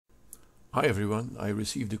Hi everyone, I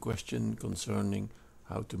received a question concerning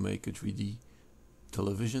how to make a 3D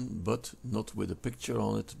television, but not with a picture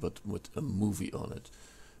on it, but with a movie on it.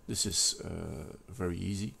 This is very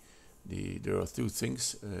easy. There are two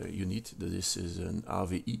things you need. This is an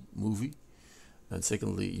AVI movie, and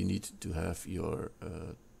secondly you need to have your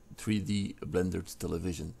 3D blended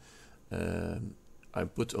television. I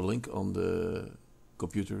put a link on the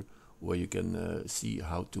computer where you can see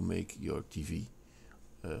how to make your TV.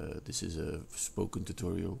 This is a spoken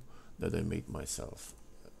tutorial that I made myself.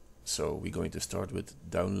 So we're going to start with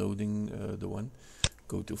downloading the one.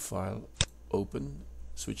 Go to File, Open,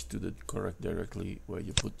 switch to the correct directory where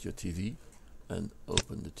you put your TV and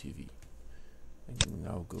open the TV. And you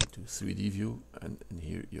now go to 3D view, and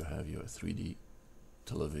here you have your 3D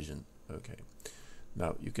television. Okay.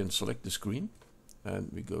 Now you can select the screen,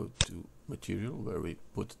 and we go to material where we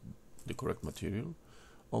put the correct material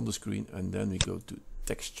on the screen, and then we go to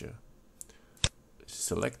texture.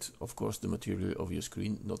 Select, of course, the material of your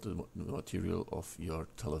screen, not the material of your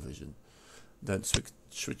television. Then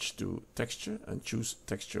switch to texture and choose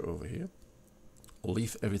texture over here.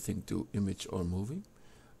 Leave everything to image or movie,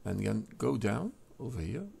 and then go down over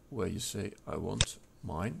here where you say I want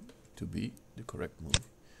mine to be the correct movie.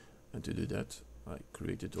 And to do that, I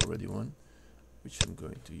created already one, which I'm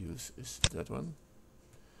going to use is that one.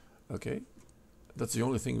 Okay. That's the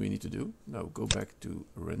only thing we need to do. Now go back to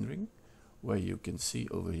rendering, where you can see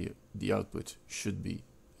over here the output should be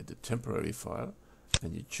at the temporary file,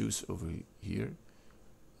 and you choose over here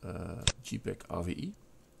JPEG AVI.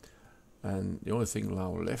 And the only thing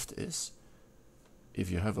now left is,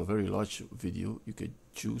 if you have a very large video, you can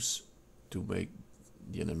choose to make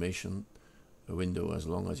the animation a window as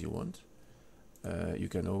long as you want. You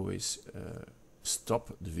can always stop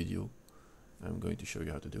the video. I'm going to show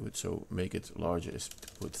you how to do it. So make it larger is to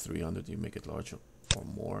put 300, you make it larger or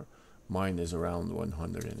more. Mine is around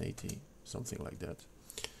 180, something like that.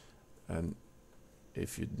 And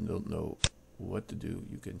if you don't know what to do,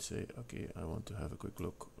 you can say, okay, I want to have a quick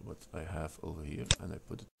look what I have over here, and I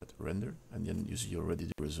put it at render, and then you see already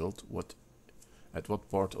the result, at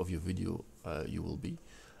what part of your video you will be.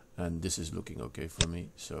 And this is looking okay for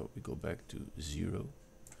me, so we go back to 0.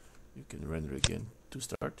 You can render again to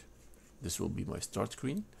start. This will be my start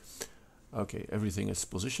screen. Okay, everything is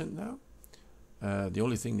positioned now. The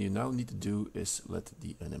only thing you now need to do is let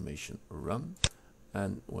the animation run,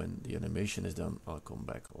 and when the animation is done, I'll come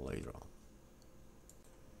back later on.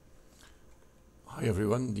 Hi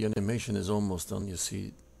everyone, the animation is almost done. You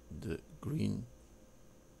see the green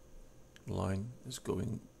line is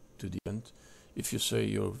going to the end. If you say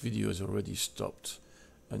your video is already stopped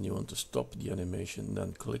and you want to stop the animation,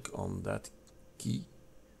 then click on that key,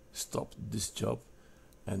 stop this job,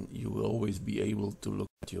 and you will always be able to look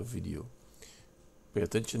at your video. Pay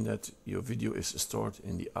attention that your video is stored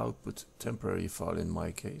in the output temporary file in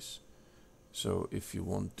my case. So if you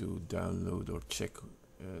want to download or check,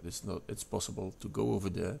 it's possible to go over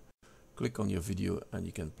there, click on your video, and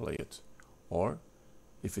you can play it. Or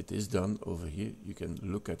if it is done over here, you can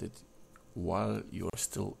look at it while you are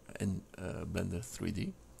still in Blender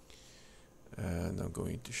 3D. And I'm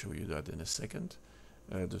going to show you that in a second.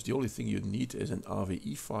 The only thing you need is an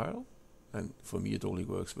AVI file, and for me it only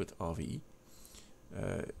works with AVI.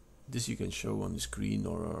 This you can show on the screen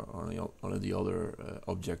or on the other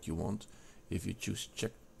object you want if you choose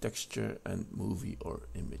check texture and movie or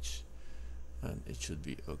image, and it should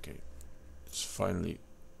be okay. It's finally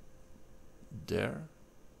there,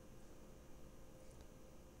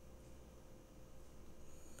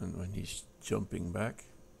 and when he's jumping back,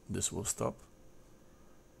 this will stop.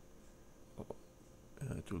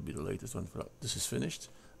 It will be the latest one. This is finished.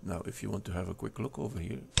 Now if you want to have a quick look over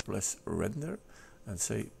here, press render and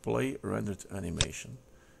say play rendered animation,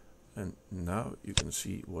 and now you can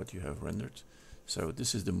see what you have rendered. So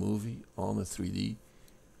this is the movie on a 3D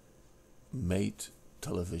made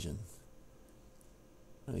television,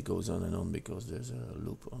 and it goes on and on because there's a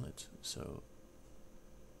loop on it. So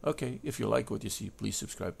okay, if you like what you see, please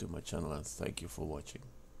subscribe to my channel, and thank you for watching.